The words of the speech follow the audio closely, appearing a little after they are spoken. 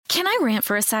Can I rant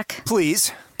for a sec?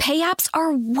 Please. Pay apps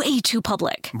are way too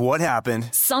public. What happened?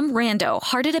 Some rando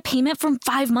hearted a payment from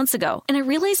 5 months ago, and I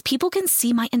realized people can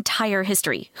see my entire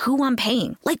history, who I'm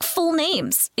paying, like full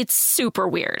names. It's super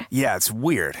weird. Yeah, it's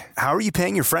weird. How are you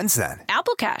paying your friends then?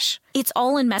 Apple Cash. It's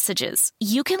all in messages.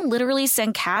 You can literally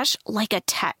send cash like a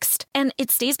text, and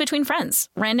it stays between friends.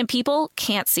 Random people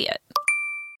can't see it.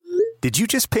 Did you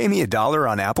just pay me $1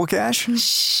 on Apple Cash?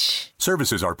 Shh.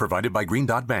 Services are provided by Green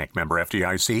Dot Bank. Member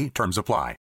FDIC. Terms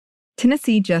apply.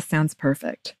 Tennessee just sounds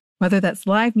perfect. Whether that's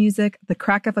live music, the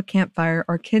crack of a campfire,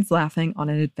 or kids laughing on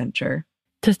an adventure.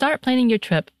 To start planning your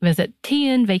trip, visit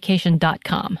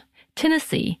tnvacation.com.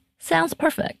 Tennessee sounds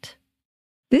perfect.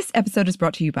 This episode is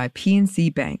brought to you by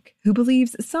PNC Bank, who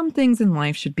believes some things in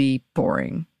life should be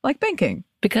boring, like banking.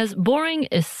 Because boring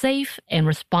is safe and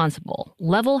responsible,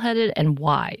 level-headed and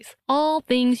wise. All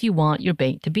things you want your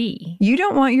bank to be. You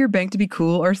don't want your bank to be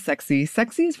cool or sexy.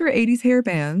 Sexy is for 80s hair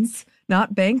bands,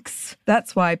 not banks.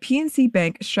 That's why PNC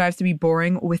Bank strives to be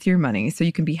boring with your money so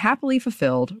you can be happily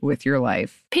fulfilled with your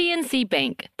life. PNC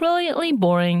Bank, brilliantly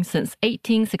boring since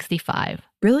 1865.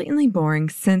 Brilliantly Boring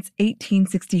Since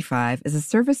 1865 is a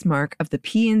service mark of the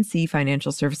PNC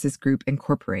Financial Services Group,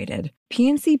 Incorporated.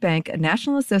 PNC Bank, a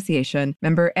National Association,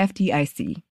 member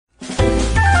FDIC.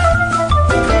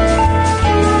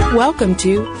 Welcome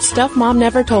to Stuff Mom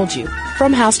Never Told You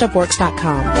from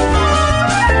HowStuffWorks.com.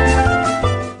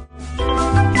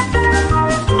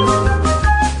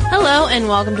 Hello and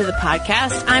welcome to the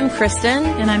podcast. I'm Kristen.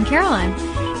 And I'm Caroline.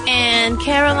 And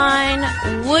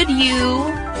Caroline, would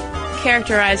you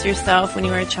characterize yourself when you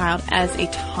were a child as a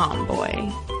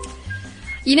tomboy?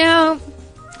 You know,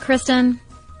 Kristen,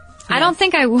 yes. I don't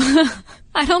think I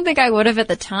would have at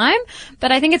the time,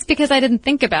 but I think it's because I didn't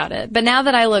think about it. But now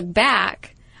that I look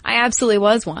back, I absolutely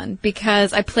was one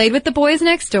because I played with the boys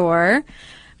next door.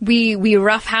 We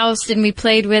roughhoused and we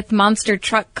played with monster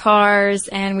truck cars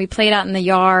and we played out in the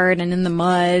yard and in the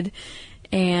mud.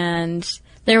 And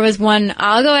there was one,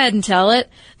 I'll go ahead and tell it.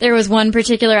 There was one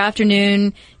particular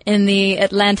afternoon in the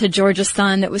Atlanta, Georgia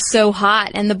sun that was so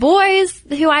hot. And the boys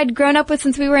who I'd grown up with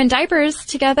since we were in diapers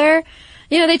together,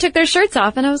 you know, they took their shirts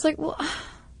off. And I was like, well,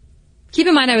 keep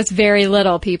in mind I was very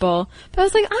little, people. But I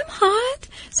was like, I'm hot.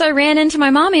 So I ran into my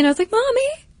mommy and I was like, Mommy,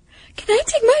 can I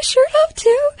take my shirt off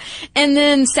too? And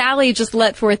then Sally just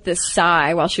let forth this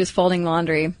sigh while she was folding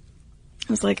laundry. I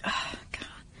was like, oh, God.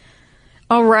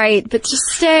 All right, but just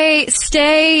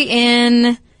stay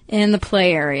in the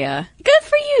play area. Good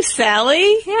for you,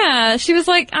 Sally. Yeah, she was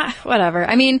like, whatever.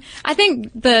 I mean, I think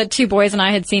the two boys and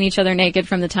I had seen each other naked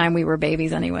from the time we were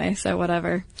babies anyway, so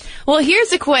whatever. Well,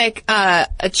 here's a quick a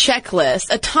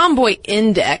checklist, a tomboy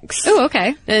index. Oh,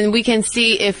 okay. And we can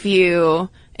see if you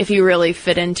really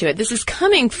fit into it. This is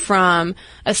coming from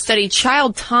a study,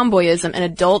 Child Tomboyism and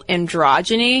Adult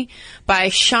Androgyny, by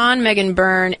Sean Megan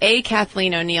Byrne, A.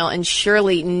 Kathleen O'Neill, and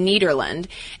Shirley Niederland.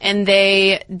 And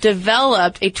they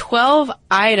developed a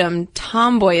 12-item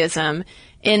tomboyism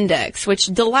index, which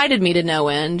delighted me to no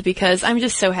end because I'm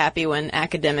just so happy when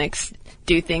academics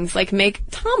do things like make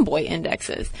tomboy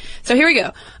indexes. So here we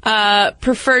go.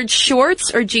 Preferred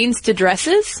shorts or jeans to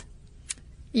dresses?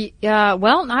 Yeah,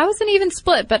 well, I was an even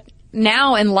split, but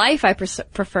now in life I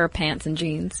prefer pants and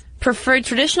jeans. Preferred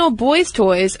traditional boys'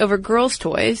 toys over girls'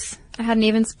 toys? I had an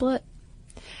even split.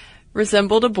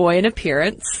 Resembled a boy in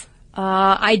appearance?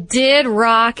 I did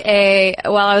rock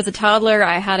while I was a toddler,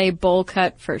 I had a bowl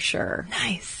cut for sure.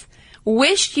 Nice.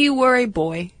 Wished you were a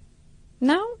boy?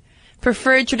 No.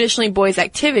 Preferred traditionally boys'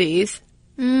 activities?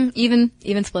 Even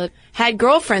split. Had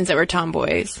girlfriends that were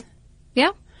tomboys?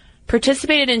 Yeah.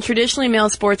 Participated in traditionally male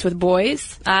sports with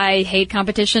boys? I hate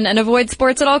competition and avoid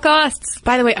sports at all costs.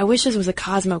 By the way, I wish this was a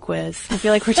Cosmo quiz. I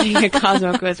feel like we're taking a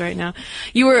Cosmo quiz right now.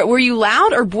 Were you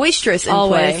loud or boisterous in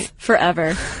Always. play?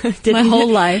 Forever. My whole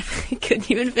life. I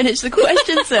couldn't even finish the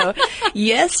question, so.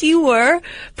 Yes, you were.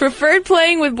 Preferred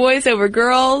playing with boys over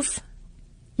girls?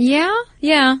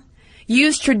 Yeah.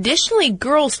 Used traditionally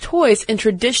girls' toys in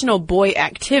traditional boy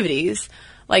activities.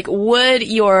 Like, would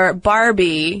your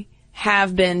Barbie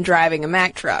have been driving a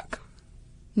Mack truck?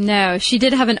 No, she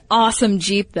did have an awesome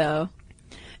Jeep, though.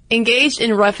 Engaged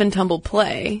in rough and tumble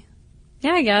play?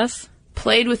 Yeah, I guess.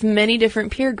 Played with many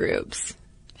different peer groups?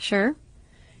 Sure.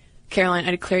 Caroline,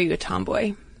 I declare you a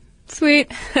tomboy.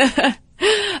 Sweet.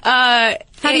 How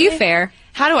do you fare?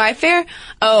 How do I fare?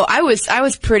 Oh, I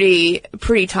was pretty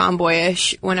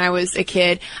tomboyish when I was a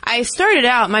kid. I started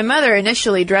out, my mother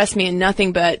initially dressed me in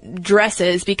nothing but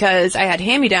dresses because I had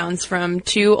hand-me-downs from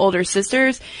two older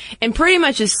sisters. And pretty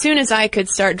much as soon as I could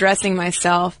start dressing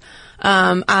myself,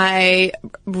 I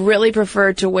really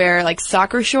preferred to wear like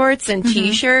soccer shorts and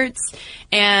t-shirts.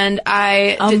 And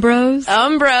Umbros?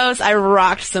 Umbros. I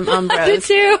rocked some Umbros. I did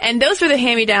too. And those were the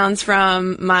hand-me-downs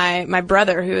from my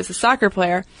brother, who is a soccer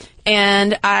player.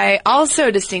 And I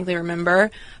also distinctly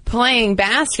remember playing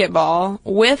basketball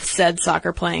with said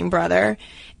soccer playing brother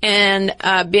and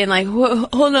being like,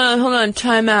 hold on,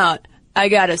 time out. I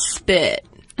gotta spit.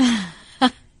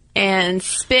 And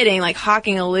spitting, like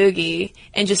hawking a loogie,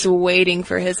 and just waiting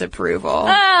for his approval.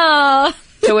 Oh.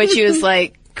 To which he was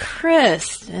like,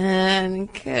 Kristen,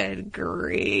 good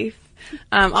grief.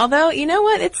 Although, you know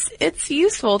what? It's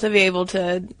useful to be able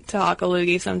to hawk a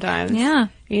loogie sometimes. Yeah.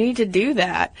 You need to do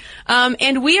that.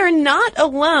 And we are not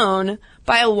alone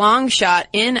by a long shot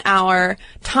in our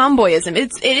tomboyism.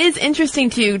 It is interesting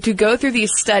to go through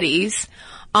these studies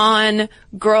on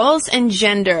girls and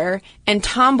gender and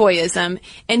tomboyism,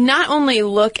 and not only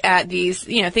look at these,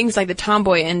 things like the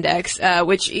tomboy index,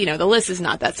 which, the list is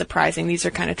not that surprising. These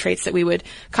are kind of traits that we would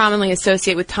commonly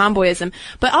associate with tomboyism,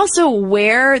 but also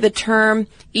where the term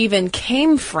even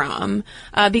came from,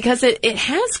 because it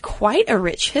has quite a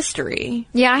rich history.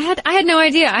 Yeah, I had no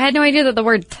idea. I had no idea that the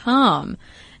word tom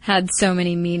had so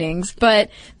many meanings, but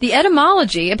the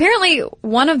etymology, apparently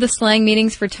one of the slang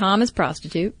meanings for tom is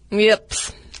prostitute. Yep.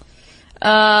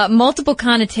 Multiple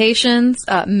connotations,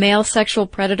 male sexual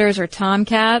predators or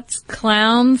tomcats,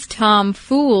 clowns,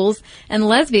 tomfools, and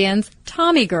lesbians,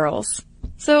 tommy girls.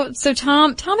 So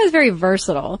tom is very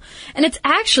versatile, and it's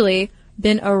actually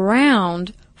been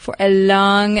around for a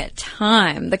long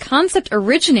time. The concept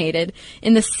originated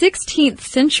in the 16th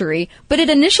century, but it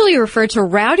initially referred to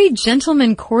rowdy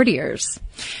gentlemen courtiers.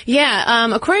 Yeah,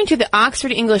 according to the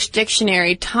Oxford English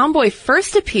Dictionary, tomboy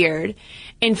first appeared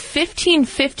in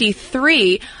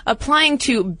 1553, applying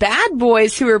to bad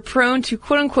boys who were prone to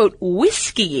quote-unquote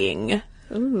whiskeying.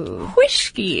 Ooh.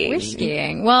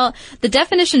 Whiskeying. Well, the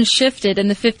definition shifted in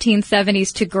the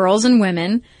 1570s to girls and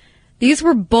women. These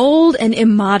were bold and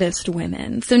immodest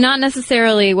women, so not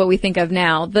necessarily what we think of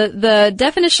now. The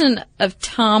definition of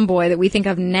tomboy that we think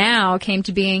of now came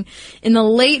to being in the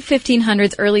late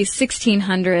 1500s, early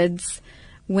 1600s,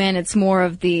 when it's more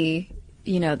of the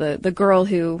girl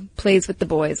who plays with the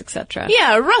boys, etc.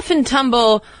 Yeah, a rough and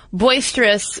tumble,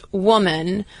 boisterous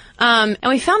woman. And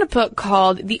we found a book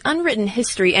called The Unwritten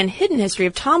History and Hidden History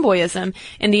of Tomboyism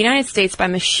in the United States by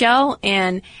Michelle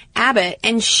Ann Abbott.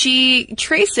 And she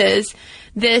traces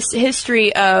this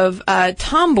history of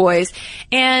tomboys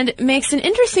and makes an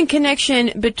interesting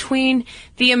connection between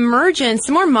the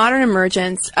more modern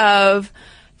emergence of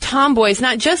tomboys,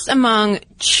 not just among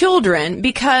children,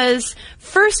 because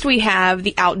first we have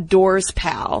the outdoors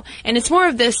pal, and it's more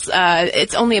of this,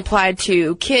 it's only applied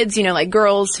to kids, like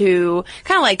girls who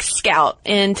kind of like Scout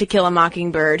in To Kill a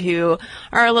Mockingbird, who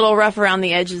are a little rough around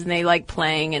the edges and they like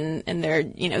playing and they're,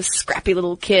 scrappy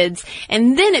little kids.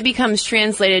 And then it becomes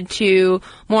translated to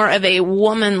more of a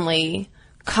womanly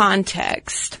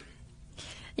context.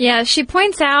 Yeah, she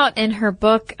points out in her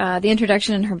book, the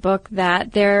introduction in her book,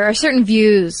 that there are certain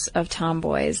views of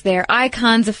tomboys. They're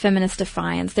icons of feminist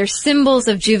defiance. They're symbols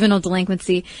of juvenile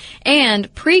delinquency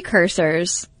and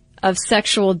precursors of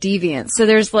sexual deviance. So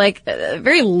there's like a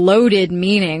very loaded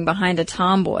meaning behind a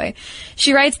tomboy.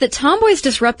 She writes that tomboys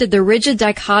disrupted the rigid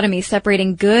dichotomy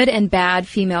separating good and bad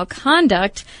female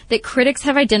conduct that critics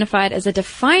have identified as a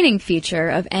defining feature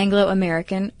of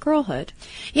Anglo-American girlhood.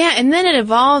 Yeah, and then it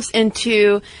evolves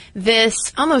into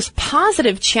this almost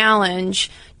positive challenge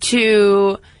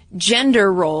to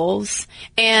gender roles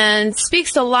and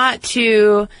speaks a lot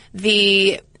to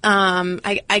the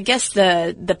I guess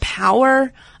the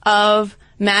power of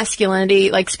masculinity,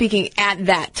 like speaking at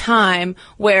that time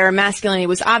where masculinity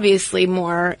was obviously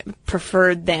more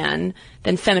preferred than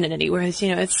femininity, whereas,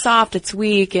 it's soft, it's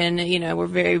weak, and, we're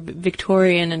very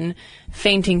Victorian and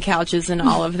fainting couches and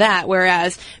all of that,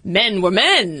 whereas men were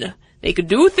men. They could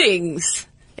do things.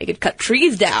 They could cut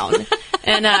trees down.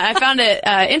 And I found it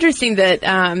interesting that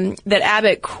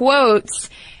Abbott quotes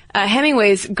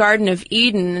Hemingway's Garden of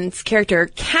Eden's character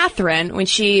Catherine when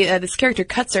this character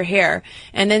cuts her hair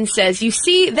and then says, "You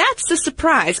see, that's the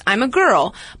surprise. I'm a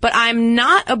girl, but I'm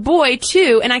not a boy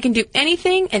too, and I can do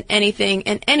anything and anything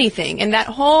and anything." And that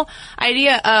whole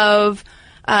idea of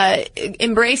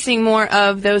embracing more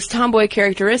of those tomboy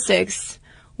characteristics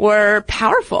were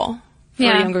powerful for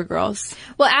younger girls.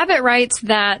 Well, Abbott writes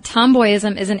that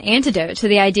tomboyism is an antidote to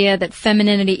the idea that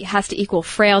femininity has to equal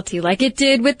frailty, like it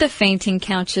did with the fainting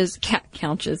couches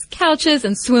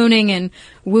and swooning and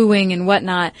wooing and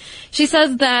whatnot. She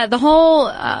says that the whole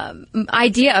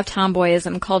idea of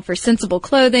tomboyism called for sensible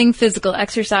clothing, physical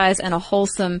exercise, and a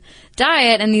wholesome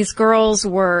diet, and these girls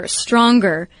were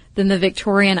stronger than the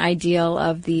Victorian ideal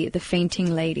of the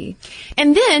fainting lady.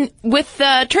 And then, with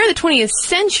the turn of the 20th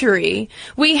century,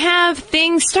 we have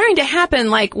things starting to happen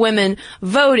like women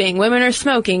voting, women are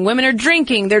smoking, women are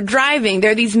drinking, they're driving.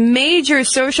 There are these major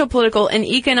social, political, and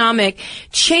economic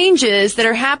changes that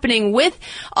are happening with,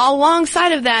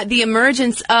 alongside of that, the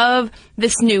emergence of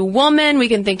this new woman. We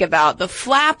can think about the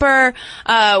flapper,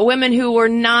 women who were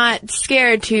not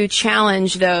scared to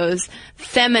challenge those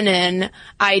feminine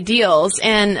ideals.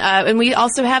 And we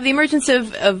also have the emergence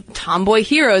of tomboy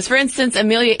heroes. For instance,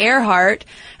 Amelia Earhart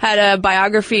had a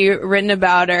biography written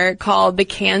about her called The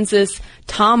Kansas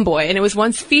Tomboy, and it was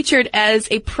once featured as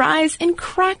a prize in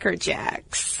Cracker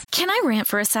Jacks. Can I rant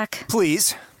for a sec?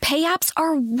 Please. Pay apps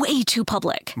are way too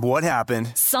public. What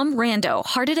happened? Some rando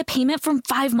hearted a payment from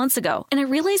 5 months ago, and I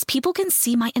realized people can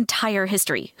see my entire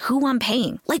history, who I'm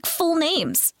paying, like full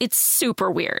names. It's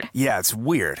super weird. Yeah, it's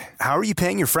weird. How are you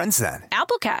paying your friends then?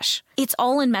 Apple Cash. It's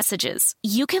all in messages.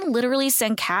 You can literally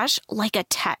send cash like a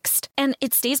text, and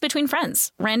it stays between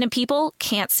friends. Random people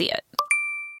can't see it.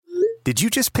 Did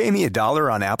you just pay me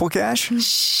 $1 on Apple Cash?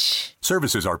 Shh.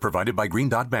 Services are provided by Green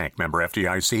Dot Bank, member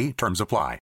FDIC. Terms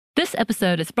apply. This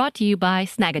episode is brought to you by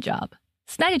Snagajob.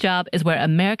 Snagajob is where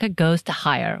America goes to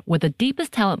hire, with the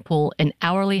deepest talent pool in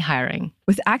hourly hiring.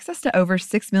 With access to over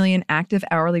 6 million active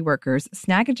hourly workers,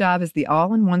 Snagajob is the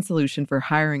all-in-one solution for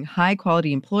hiring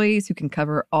high-quality employees who can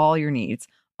cover all your needs.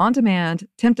 On demand,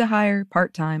 temp to hire,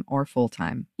 part-time, or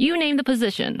full-time. You name the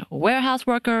position: warehouse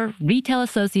worker, retail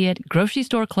associate, grocery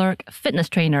store clerk, fitness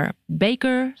trainer,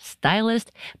 baker,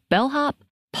 stylist, bellhop,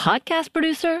 podcast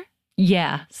producer.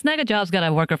 Yeah, Snagajob's got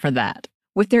a worker for that.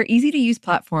 With their easy-to-use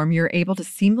platform, you're able to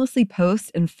seamlessly post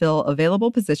and fill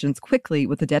available positions quickly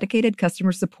with a dedicated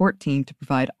customer support team to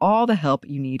provide all the help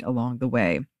you need along the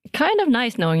way. Kind of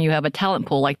nice knowing you have a talent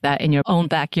pool like that in your own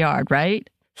backyard, right?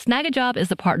 Snagajob is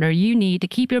the partner you need to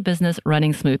keep your business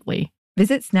running smoothly.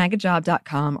 Visit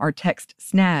snagajob.com or text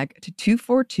SNAG to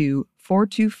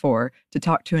 242-424 to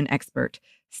talk to an expert.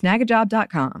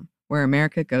 Snagajob.com, where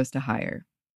America goes to hire.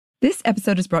 This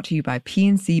episode is brought to you by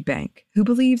PNC Bank, who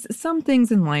believes some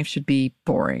things in life should be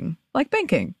boring, like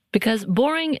banking. Because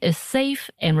boring is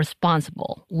safe and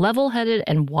responsible, level-headed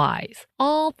and wise.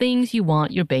 All things you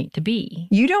want your bank to be.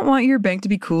 You don't want your bank to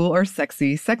be cool or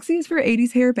sexy. Sexy is for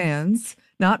 80s hair bands,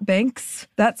 not banks.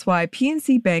 That's why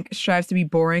PNC Bank strives to be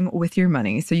boring with your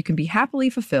money so you can be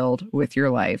happily fulfilled with your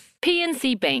life.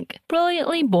 PNC Bank,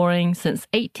 brilliantly boring since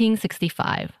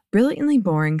 1865. Brilliantly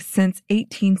Boring Since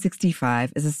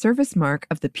 1865 is a service mark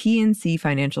of the PNC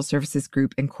Financial Services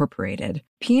Group, Incorporated.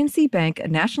 PNC Bank, a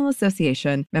National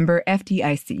Association, member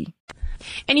FDIC.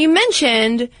 And you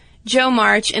mentioned Jo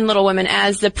March in Little Women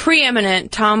as the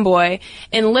preeminent tomboy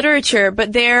in literature,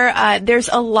 but there's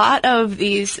a lot of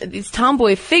these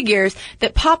tomboy figures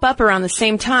that pop up around the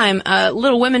same time.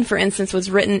 Little Women, for instance,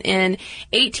 was written in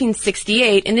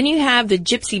 1868, and then you have the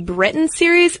Gypsy Breton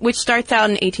series, which starts out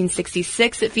in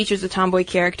 1866. It features a tomboy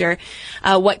character.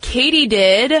 What Katie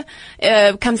Did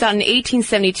comes out in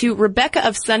 1872. Rebecca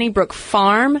of Sunnybrook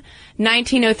Farm,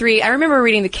 1903. I remember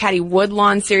reading the Caddy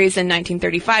Woodlawn series in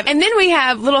 1935. And then we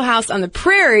have Little House on the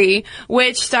Prairie,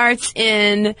 which starts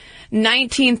in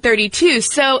 1932.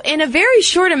 So in a very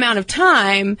short amount of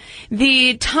time,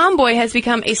 the tomboy has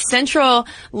become a central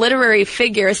literary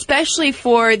figure, especially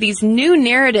for these new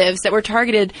narratives that were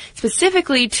targeted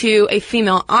specifically to a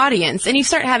female audience. And you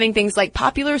start having things like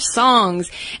popular songs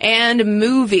and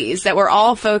movies that were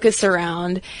all focused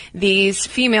around these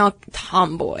female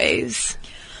tomboys.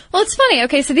 Well, it's funny.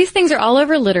 Okay, so these things are all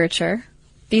over literature.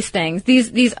 These things,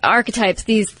 these archetypes,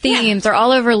 these themes are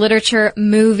all over literature,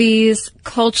 movies,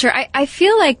 culture. I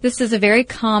feel like this is a very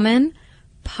common,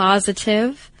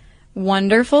 positive,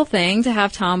 wonderful thing to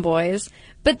have tomboys.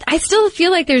 But I still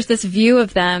feel like there's this view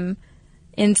of them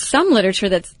in some literature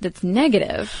that's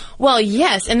negative. Well,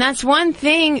 yes, and that's one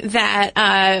thing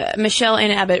that Michelle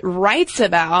Ann Abbott writes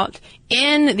about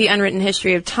in The Unwritten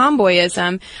History of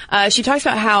Tomboyism. She talks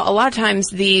about how a lot of times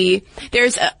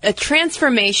there's a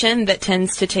transformation that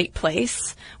tends to take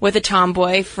place with a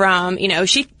tomboy from,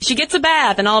 she gets a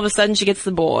bath and all of a sudden she gets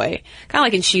the boy. Kind of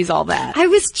like in She's All That. I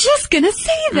was just gonna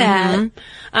say that.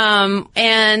 Mm-hmm.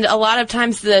 And a lot of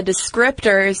times the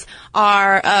descriptors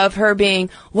are of her being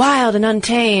wild and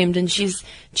untamed, and she's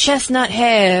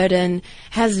chestnut-haired and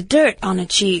has dirt on her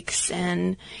cheeks.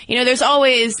 And,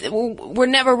 we're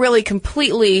never really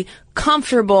completely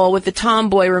comfortable with the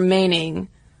tomboy remaining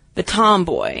the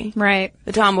tomboy. Right.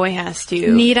 The tomboy has to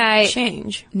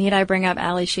change. Need I bring up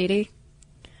Ali Sheedy?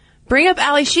 Bring up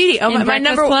Ali Sheedy. Oh, my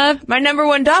number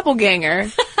one doppelganger.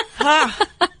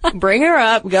 Bring her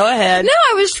up. Go ahead. No,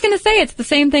 I was just going to say it's the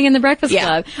same thing in the Breakfast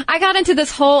Yeah. Club. I got into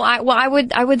this whole, I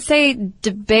would say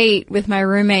debate with my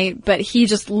roommate, but he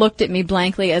just looked at me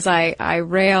blankly as I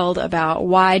railed about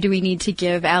why do we need to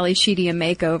give Ali Sheedy a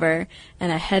makeover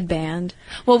and a headband.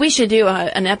 Well, we should do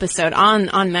an episode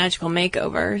on magical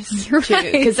makeovers. You're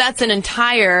right. Because that's an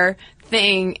entire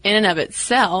thing in and of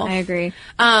itself. I agree.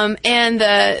 And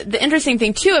the interesting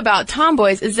thing too about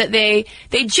tomboys is that they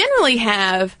generally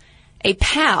have a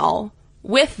pal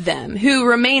with them who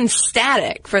remains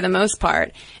static for the most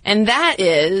part, and that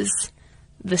is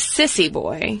the sissy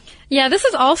boy. Yeah, this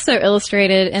is also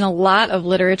illustrated in a lot of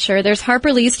literature. There's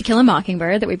Harper Lee's To Kill a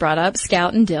Mockingbird that we brought up,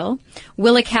 Scout and Dill.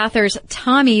 Willa Cather's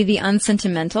Tommy the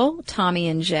Unsentimental, Tommy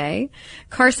and Jay.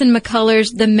 Carson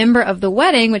McCullers' The Member of the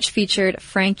Wedding, which featured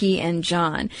Frankie and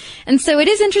John. And so it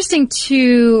is interesting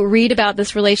to read about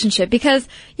this relationship because,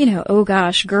 oh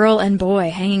gosh, girl and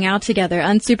boy hanging out together,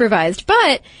 unsupervised.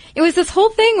 But it was this whole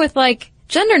thing with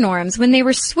gender norms when they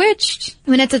were switched,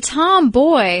 when it's a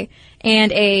tomboy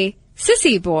and a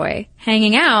sissy boy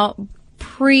hanging out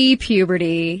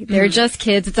pre-puberty. They're just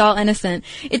kids. It's all innocent.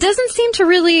 It doesn't seem to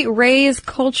really raise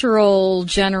cultural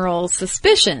general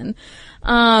suspicion.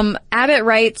 Abbott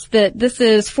writes that this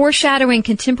is foreshadowing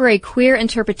contemporary queer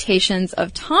interpretations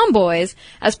of tomboys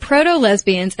as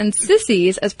proto-lesbians and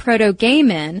sissies as proto-gay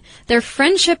men. Their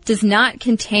friendship does not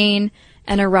contain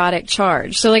an erotic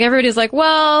charge. So everybody's like,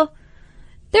 well,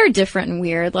 they're different and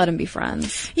weird. Let them be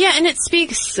friends. Yeah, and it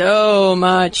speaks so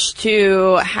much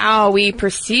to how we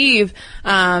perceive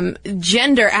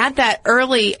gender at that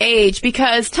early age,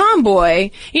 because tomboy,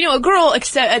 a girl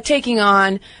taking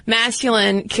on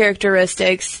masculine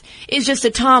characteristics is just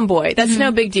a tomboy. That's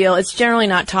no big deal. It's generally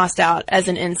not tossed out as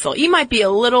an insult. You might be a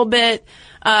little bit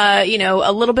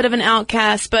a little bit of an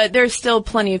outcast, but there's still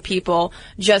plenty of people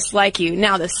just like you.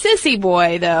 Now, the sissy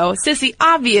boy, though, sissy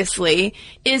obviously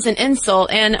is an insult.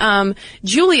 And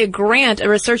Julia Grant, a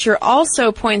researcher,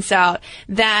 also points out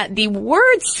that the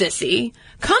word sissy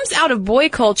comes out of boy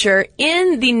culture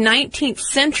in the 19th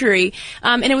century,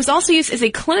 and it was also used as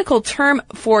a clinical term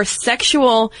for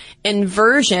sexual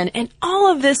inversion. And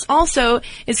all of this also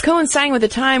is coinciding with a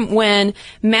time when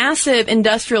massive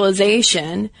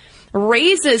industrialization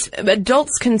raises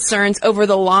adults' concerns over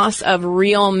the loss of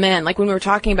real men. Like when we were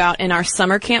talking about in our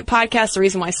summer camp podcast, the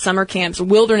reason why summer camps,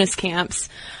 wilderness camps,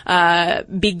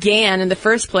 began in the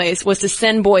first place was to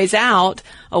send boys out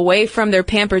away from their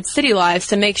pampered city lives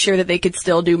to make sure that they could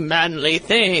still do manly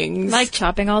things. Like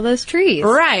chopping all those trees.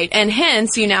 Right. And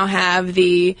hence you now have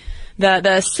the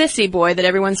sissy boy that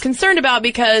everyone's concerned about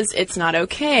because it's not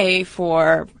okay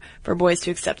for boys to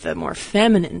accept the more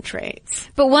feminine traits.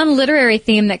 But one literary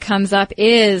theme that comes up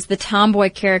is the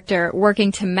tomboy character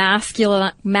working to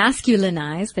masculinize,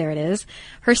 there it is,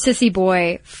 her sissy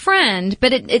boy friend,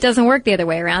 but it doesn't work the other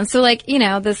way around. So the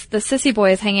sissy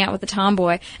boy is hanging out with the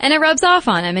tomboy, and it rubs off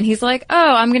on him, and he's like,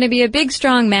 oh, I'm gonna be a big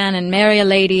strong man and marry a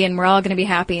lady, and we're all gonna be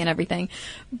happy and everything.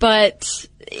 But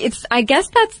I guess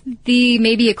that's the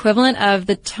maybe equivalent of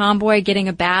the tomboy getting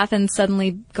a bath and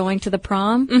suddenly going to the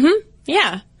prom. Mm-hmm.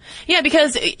 Yeah. Yeah,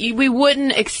 because we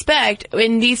wouldn't expect,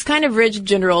 in these kind of rigid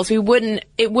gender roles, it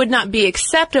would not be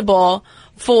acceptable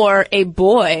for a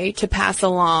boy to pass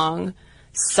along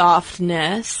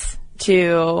softness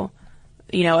to,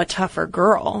 a tougher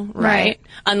girl, right?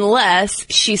 Unless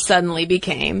she suddenly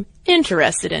became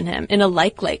interested in him in a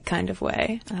like kind of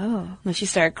way. Oh. When she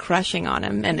started crushing on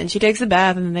him, and then she takes a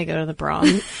bath, and then they go to the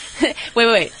prom.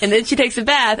 wait. And then she takes a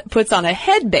bath, puts on a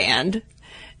headband,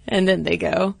 and then they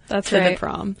go to the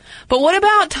prom. But what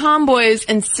about tomboys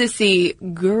and sissy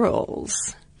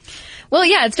girls? Well,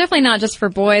 yeah, it's definitely not just for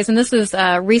boys. And this is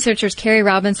researchers Carrie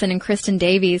Robinson and Kristen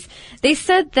Davies. They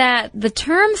said that the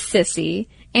term sissy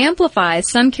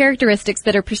amplifies some characteristics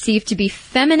that are perceived to be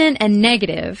feminine and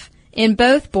negative in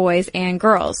both boys and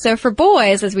girls. So for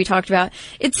boys, as we talked about,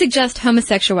 it suggests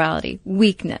homosexuality,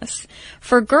 weakness.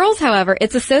 For girls, however,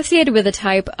 it's associated with a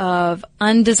type of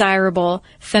undesirable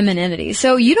femininity.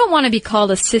 So you don't want to be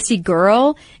called a sissy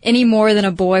girl any more than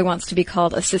a boy wants to be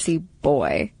called a sissy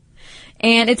boy.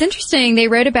 And it's interesting, they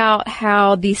wrote about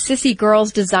how the sissy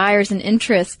girl's desires and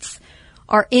interests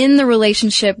are in the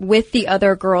relationship with the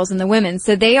other girls and the women.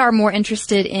 So they are more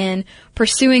interested in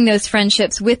pursuing those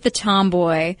friendships with the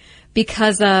tomboy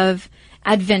because of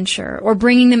adventure or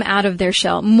bringing them out of their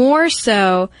shell, more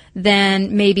so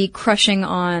than maybe crushing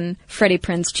on Freddie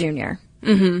Prinze Jr.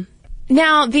 Mm-hmm.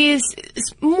 Now, these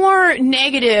more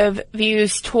negative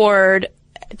views toward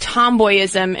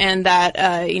tomboyism and that,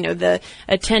 the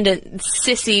attendant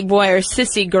sissy boy or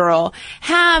sissy girl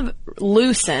have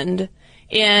loosened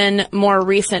in more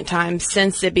recent times,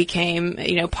 since it became,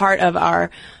 part of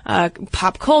our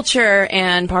pop culture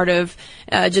and part of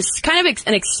just kind of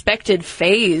an expected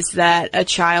phase that a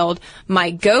child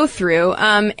might go through.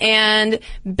 And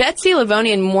Betsy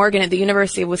Livonian Morgan at the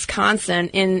University of Wisconsin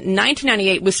in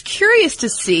 1998 was curious to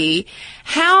see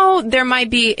how there might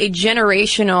be a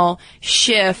generational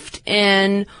shift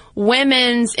in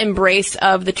women's embrace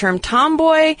of the term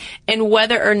tomboy and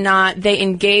whether or not they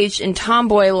engaged in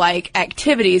tomboy-like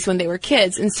activities when they were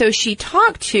kids. And so she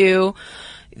talked to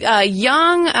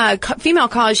young female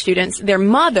college students, their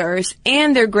mothers,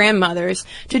 and their grandmothers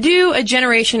to do a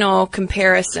generational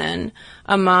comparison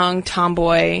among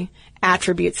tomboy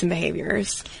attributes and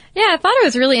behaviors. Yeah, I thought it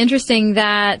was really interesting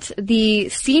that the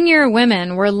senior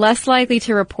women were less likely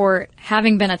to report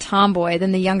having been a tomboy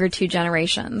than the younger two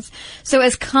generations. So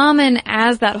as common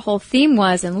as that whole theme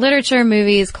was in literature,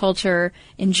 movies, culture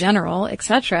in general,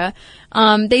 etc.,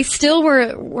 they still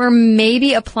were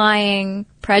maybe applying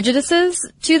prejudices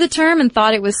to the term and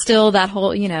thought it was still that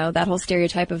whole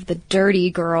stereotype of the dirty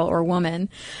girl or woman.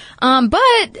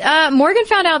 But Morgan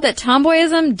found out that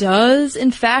tomboyism does,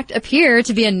 in fact, appear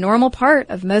to be a normal part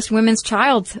of most women's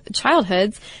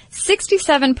childhoods.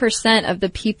 67% of the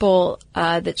people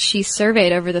that she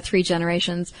surveyed over the 3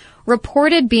 generations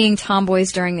reported being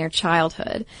tomboys during their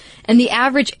childhood. And the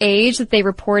average age that they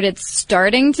reported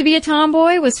starting to be a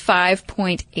tomboy was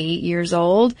 5.8 years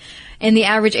old. And the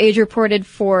average age reported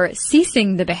for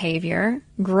ceasing the behavior,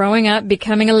 growing up,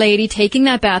 becoming a lady, taking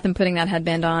that bath and putting that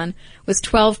headband on, was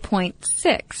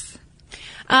 12.6.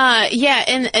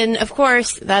 And of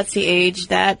course, that's the age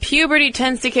that puberty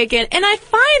tends to kick in. And I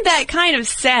find that kind of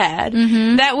sad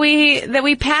that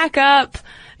we pack up,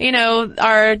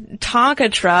 our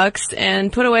Tonka trucks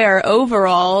and put away our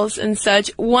overalls and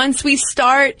such. Once we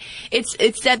start,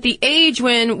 it's at the age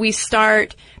when we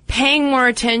start paying more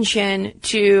attention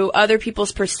to other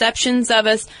people's perceptions of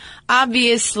us.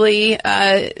 Obviously,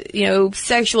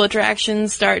 sexual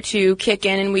attractions start to kick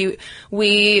in, and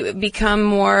we become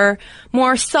more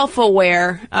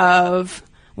self-aware of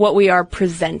what we are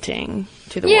presenting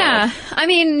to the world. Yeah,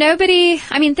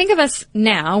 think of us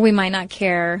now. We might not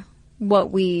care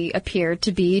what we appear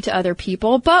to be to other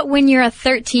people, but when you're a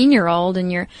 13-year-old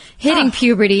and you're hitting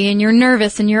puberty and you're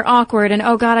nervous and you're awkward and,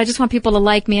 oh God, I just want people to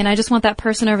like me and I just want that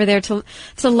person over there to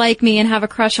like me and have a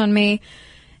crush on me.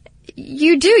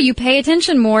 You pay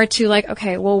attention more to like,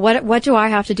 okay, well, what do I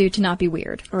have to do to not be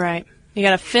weird? Right. You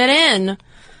gotta fit in.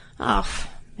 Oh,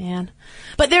 man.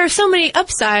 But there are so many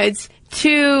upsides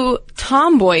to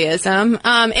tomboyism.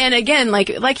 And again,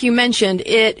 like you mentioned,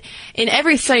 in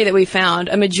every study that we found,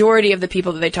 a majority of the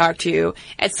people that they talked to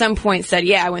at some point said,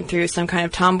 yeah, I went through some kind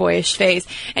of tomboyish phase.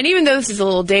 And even though this is a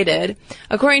little dated,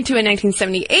 according to a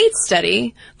 1978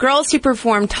 study, girls who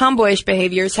performed tomboyish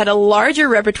behaviors had a larger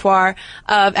repertoire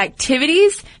of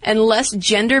activities and less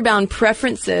gender-bound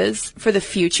preferences for the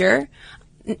future.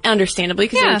 Understandably,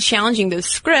 because they were challenging those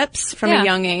scripts from a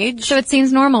young age. So it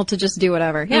seems normal to just do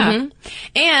whatever. Yeah. Mm-hmm.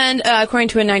 And according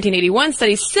to a 1981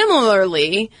 study,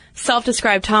 similarly,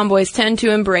 self-described tomboys tend to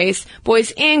embrace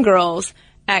boys and girls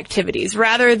activities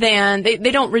rather than they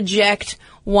don't reject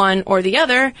one or the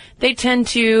other. They tend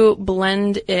to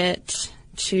blend it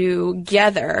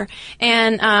together.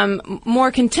 And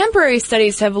more contemporary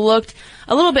studies have looked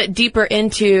a little bit deeper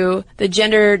into the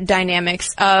gender dynamics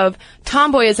of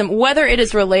tomboyism, whether it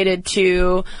is related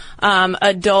to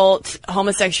adult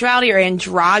homosexuality or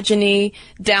androgyny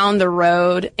down the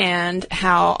road, and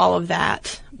how all of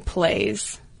that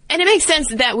plays. And it makes sense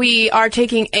that we are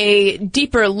taking a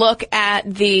deeper look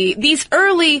at these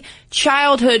early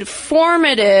childhood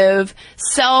formative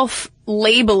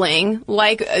self-labeling,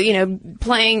 like,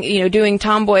 playing, doing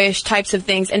tomboyish types of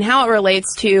things, and how it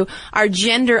relates to our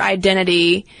gender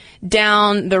identity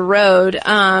down the road,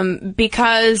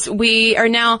 because we are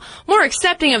now more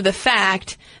accepting of the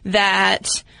fact that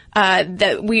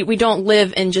we don't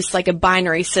live in just like a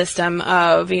binary system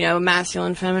of,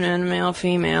 masculine, feminine, male,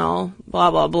 female,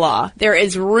 blah, blah, blah. There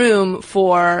is room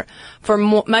for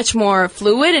much more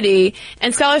fluidity,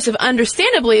 and scholars have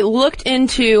understandably looked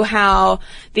into how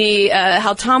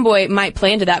tomboy might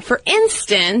play into that. For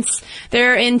instance,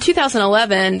 in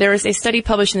 2011, there was a study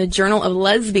published in the Journal of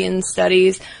Lesbian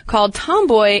Studies called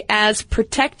Tomboy as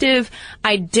Protective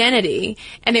Identity,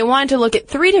 and they wanted to look at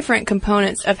 3 different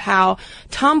components of how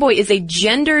tomboy is a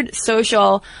gendered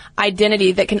social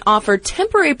identity that can offer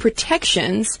temporary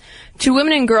protections to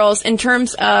women and girls in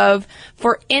terms of,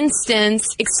 for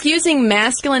instance, excusing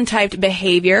masculine-typed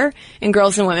behavior in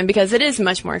girls and women, because it is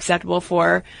much more acceptable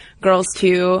for girls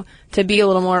to be a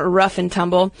little more rough and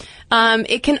tumble.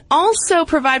 It can also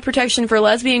provide protection for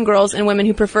lesbian girls and women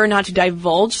who prefer not to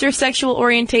divulge their sexual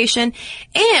orientation.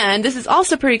 And this is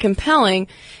also pretty compelling.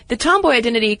 The tomboy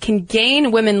identity can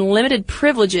gain women limited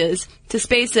privileges to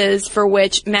spaces for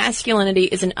which masculinity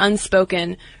is an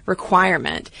unspoken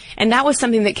requirement. And that was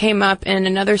something that came up in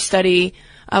another study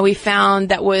we found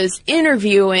that was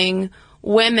interviewing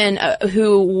women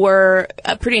who were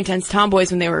pretty intense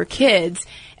tomboys when they were kids.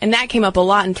 And that came up a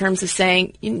lot in terms of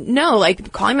saying, no,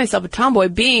 like calling myself a tomboy,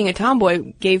 being a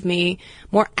tomboy gave me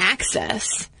more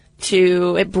access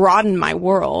to, it broadened my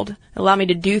world, allowed me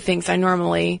to do things I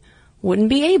normally wouldn't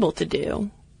be able to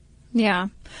do. Yeah.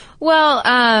 Well,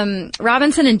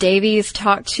 Robinson and Davies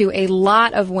talked to a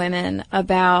lot of women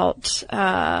about,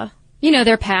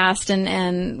 their past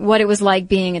and what it was like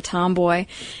being a tomboy.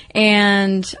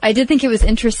 And I did think it was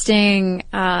interesting,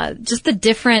 just the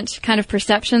different kind of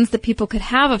perceptions that people could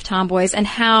have of tomboys and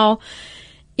how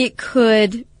it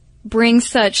could bring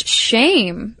such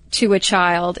shame to a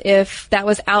child if that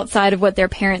was outside of what their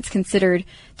parents considered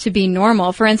to be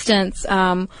normal. For instance,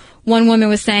 one woman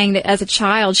was saying that as a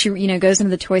child, she, goes into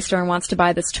the toy store and wants to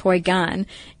buy this toy gun.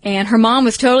 And her mom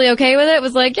was totally okay with it,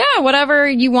 was like, yeah, whatever,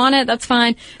 you want it, that's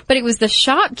fine. But it was the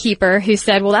shopkeeper who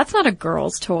said, well, that's not a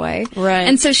girl's toy. Right.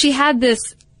 And so she had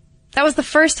that was the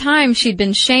first time she'd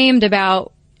been shamed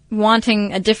about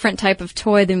wanting a different type of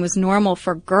toy than was normal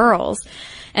for girls.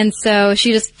 And so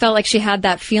she just felt like she had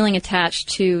that feeling attached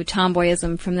to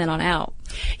tomboyism from then on out.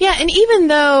 Yeah, and even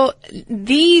though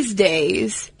these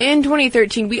days, in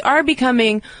 2013, we are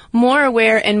becoming more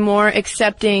aware and more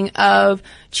accepting of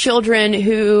children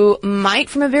who might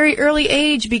from a very early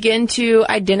age begin to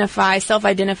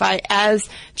self-identify as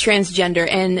transgender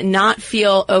and not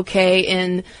feel okay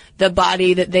in the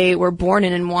body that they were born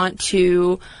in and want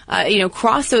to,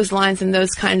 cross those lines in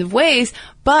those kinds of ways.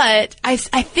 But I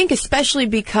think especially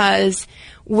because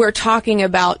we're talking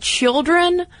about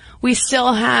children, we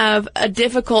still have a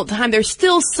difficult time. There's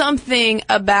still something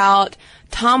about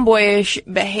tomboyish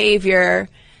behavior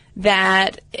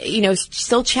that,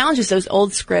 still challenges those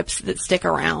old scripts that stick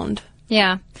around.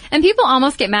 Yeah. And people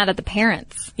almost get mad at the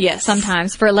parents. Yes.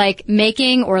 Sometimes for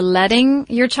making or letting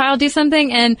your child do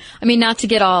something. And not to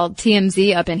get all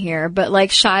TMZ up in here,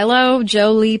 but Shiloh,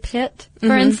 Jolie Pitt,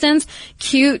 for instance,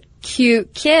 cute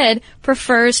kid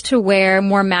prefers to wear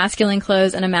more masculine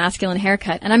clothes and a masculine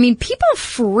haircut. And people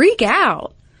freak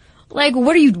out.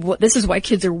 This is why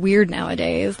kids are weird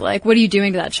nowadays. what are you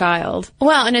doing to that child?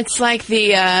 Well, and it's like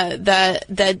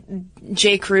the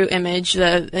J. Crew image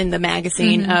in the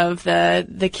magazine of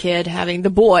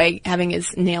the boy having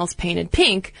his nails painted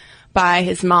pink by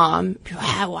his mom.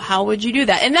 How would you do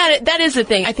that? And that is the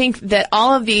thing. I think that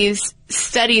all of these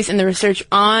studies and the research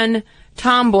on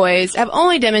tomboys have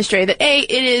only demonstrated that it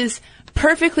is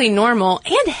perfectly normal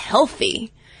and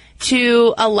healthy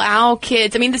to allow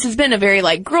kids. This has been a very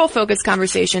girl-focused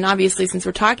conversation, obviously, since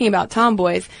we're talking about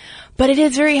tomboys, but it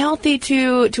is very healthy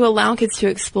to allow kids to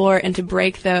explore and to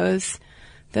break those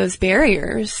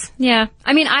barriers. Yeah.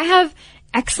 I have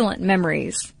excellent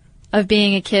memories of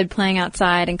being a kid playing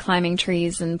outside and climbing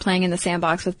trees and playing in the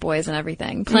sandbox with boys and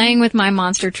everything. Playing with my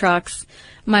monster trucks.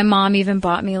 My mom even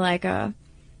bought me a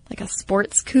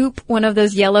sports coupe, one of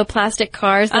those yellow plastic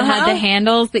cars that had the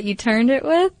handles that you turned it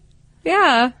with.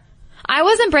 Yeah. I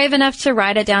wasn't brave enough to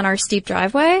ride it down our steep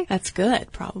driveway. That's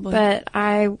good, probably. But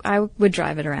I would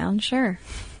drive it around, sure.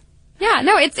 Yeah,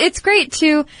 no, it's great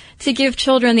to give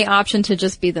children the option to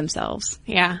just be themselves.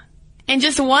 Yeah. And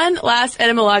just one last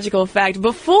etymological fact.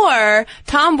 Before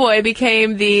tomboy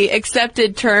became the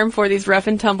accepted term for these rough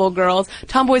and tumble girls,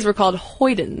 tomboys were called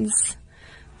hoydens.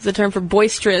 It's a term for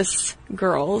boisterous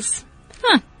girls.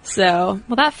 Huh. So.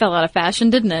 Well, that fell out of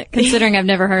fashion, didn't it? Considering I've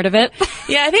never heard of it.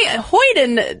 Yeah, I think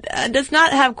hoyden does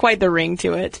not have quite the ring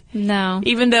to it. No.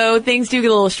 Even though things do get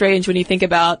a little strange when you think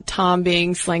about Tom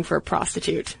being slang for a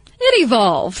prostitute. It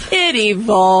evolved. It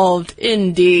evolved,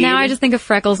 indeed. Now I just think of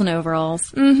freckles and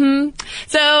overalls.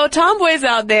 So, tomboys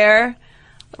out there,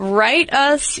 write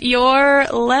us your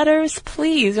letters,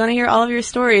 please. We want to hear all of your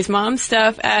stories.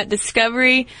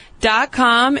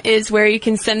 momstuff@discovery.com is where you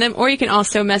can send them, or you can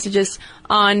also message us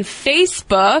on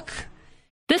Facebook.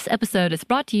 This episode is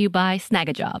brought to you by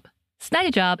Snagajob.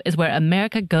 Snagajob is where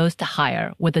America goes to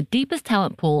hire, with the deepest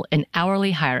talent pool in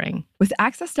hourly hiring. With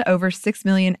access to over 6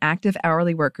 million active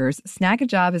hourly workers,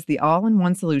 Snagajob is the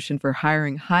all-in-one solution for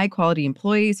hiring high-quality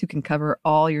employees who can cover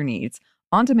all your needs,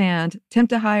 On demand, temp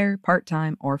to hire,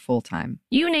 part-time, or full-time.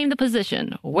 You name the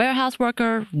position: warehouse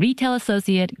worker, retail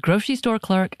associate, grocery store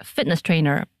clerk, fitness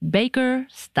trainer, baker,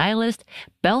 stylist,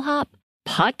 bellhop,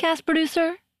 podcast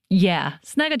producer. Yeah,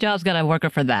 Snagajob's got a worker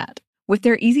for that. With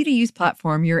their easy-to-use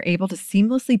platform, you're able to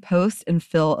seamlessly post and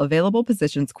fill available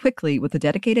positions quickly with a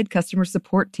dedicated customer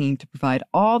support team to provide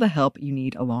all the help you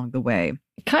need along the way.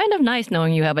 Kind of nice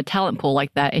knowing you have a talent pool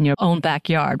like that in your own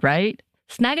backyard, right?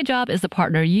 Snagajob is the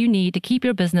partner you need to keep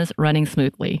your business running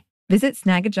smoothly. Visit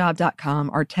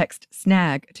snagajob.com or text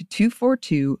SNAG to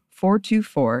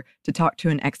 242-424 to talk to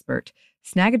an expert.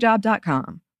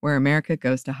 Snagajob.com, where America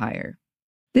goes to hire.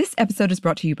 This episode is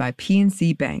brought to you by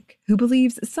PNC Bank, who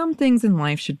believes some things in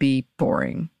life should be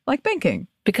boring, like banking.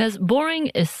 Because boring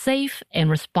is safe and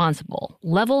responsible,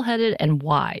 level-headed and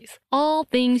wise. All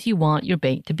things you want your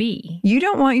bank to be. You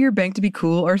don't want your bank to be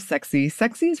cool or sexy.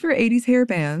 Sexy is for 80s hair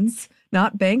bands,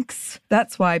 not banks.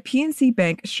 That's why PNC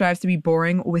Bank strives to be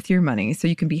boring with your money so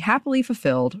you can be happily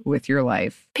fulfilled with your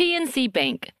life. PNC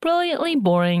Bank, brilliantly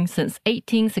boring since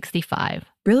 1865.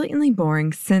 Brilliantly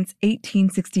Boring Since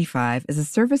 1865 is a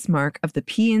service mark of the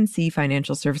PNC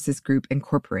Financial Services Group,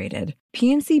 Incorporated.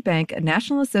 PNC Bank, a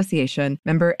National Association,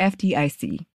 member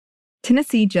FDIC.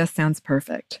 Tennessee just sounds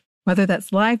perfect. Whether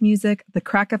that's live music, the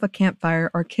crack of a campfire,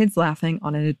 or kids laughing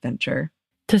on an adventure.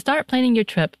 To start planning your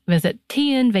trip, visit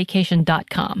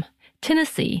tnvacation.com.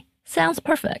 Tennessee sounds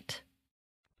perfect.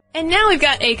 And now we've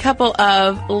got a couple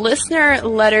of listener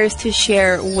letters to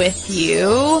share with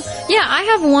you. Yeah, I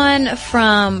have one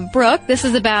from Brooke. This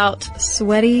is about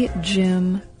sweaty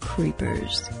gym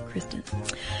creepers. Kristen.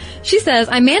 She says,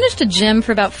 I managed a gym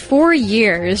for about 4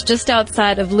 years just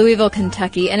outside of Louisville,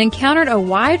 Kentucky, and encountered a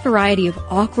wide variety of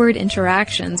awkward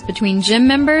interactions between gym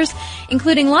members,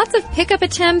 including lots of pickup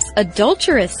attempts,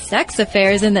 adulterous sex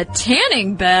affairs in the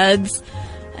tanning beds,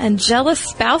 and jealous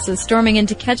spouses storming in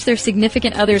to catch their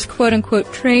significant other's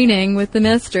quote-unquote training with the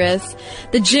mistress.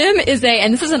 The gym is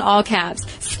and this is in all caps,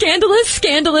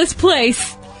 scandalous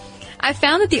place. I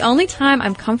found that the only time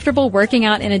I'm comfortable working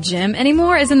out in a gym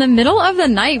anymore is in the middle of the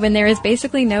night when there is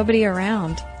basically nobody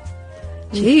around.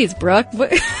 Jeez, Brooke.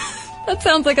 That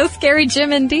sounds like a scary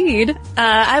gym indeed.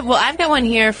 I've got one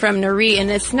here from Nari,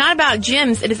 and it's not about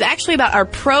gyms. It is actually about our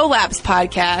Prolapse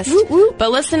podcast. Woo, woo.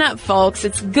 But listen up, folks.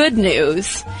 It's good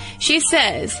news. She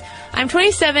says, I'm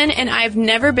 27 and I've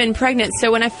never been pregnant,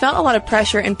 so when I felt a lot of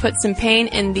pressure and put some pain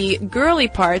in the girly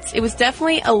parts, it was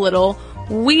definitely a little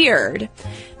weird.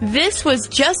 This was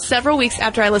just several weeks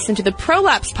after I listened to the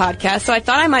Prolapse podcast, so I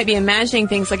thought I might be imagining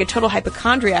things like a total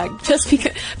hypochondriac.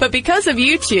 But because of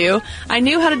you two, I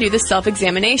knew how to do the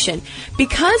self-examination.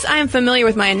 Because I am familiar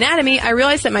with my anatomy, I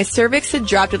realized that my cervix had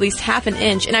dropped at least half an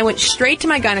inch, and I went straight to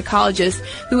my gynecologist,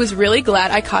 who was really glad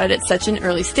I caught it at such an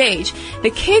early stage. The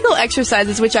Kegel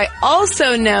exercises, which I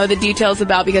also know the details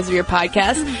about because of your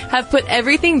podcast, have put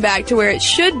everything back to where it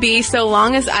should be so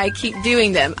long as I keep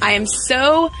doing them. I am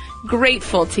so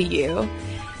grateful to you.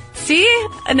 See?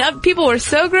 Enough people were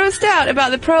so grossed out about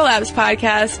the Prolapse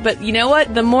podcast, but you know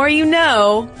what? The more you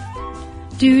know.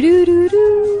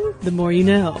 The more you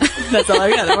know. That's all I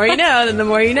got. The more you know, then the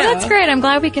more you know. Well, that's great. I'm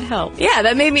glad we could help. Yeah,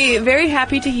 that made me very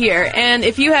happy to hear. And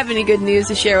if you have any good news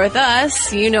to share with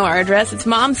us, you know our address. It's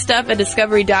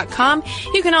momstuff@discovery.com.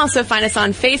 You can also find us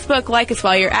on Facebook. Like us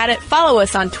while you're at it. Follow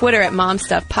us on Twitter at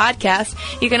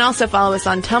momstuffpodcast. You can also follow us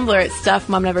on Tumblr at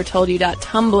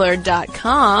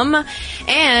stuffmomnevertoldyou.tumblr.com.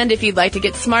 And if you'd like to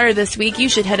get smarter this week, you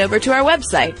should head over to our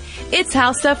website. It's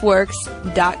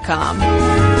howstuffworks.com.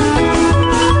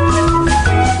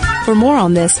 For more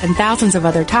on this and thousands of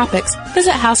other topics,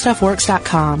 visit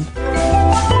howstuffworks.com.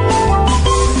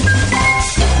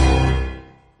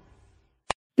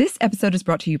 This episode is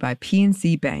brought to you by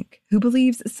PNC Bank, who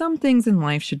believes some things in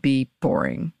life should be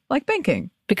boring, like banking.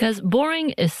 Because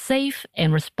boring is safe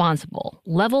and responsible,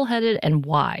 level-headed and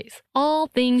wise. All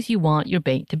things you want your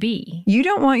bank to be. You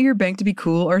don't want your bank to be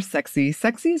cool or sexy.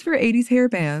 Sexy is for 80s hair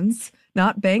bands,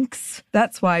 not banks.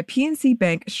 That's why PNC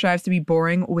Bank strives to be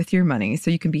boring with your money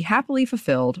so you can be happily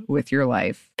fulfilled with your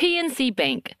life. PNC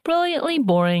Bank, brilliantly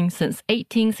boring since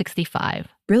 1865.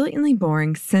 Brilliantly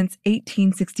Boring Since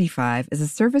 1865 is a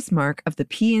service mark of the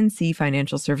PNC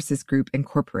Financial Services Group,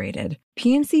 Incorporated.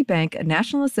 PNC Bank, a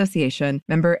National Association,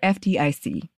 member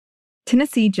FDIC.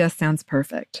 Tennessee just sounds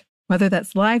perfect. Whether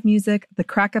that's live music, the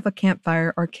crack of a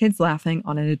campfire, or kids laughing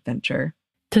on an adventure.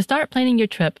 To start planning your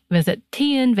trip, visit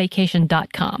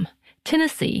tnvacation.com.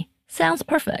 Tennessee sounds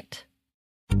perfect.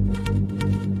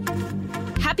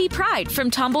 Happy Pride from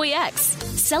Tomboy X,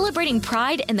 celebrating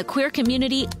pride and the queer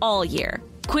community all year.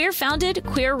 Queer founded,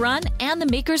 queer run, and the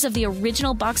makers of the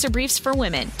original boxer briefs for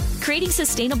women, creating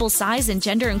sustainable size and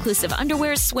gender inclusive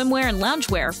underwear, swimwear, and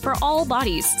loungewear for all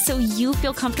bodies so you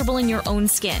feel comfortable in your own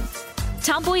skin.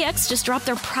 Tomboy X just dropped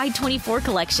their Pride 24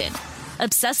 collection.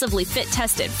 Obsessively fit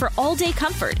tested for all day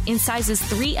comfort in sizes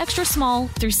 3 extra small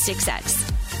through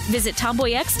 6X. Visit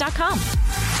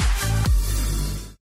tomboyx.com.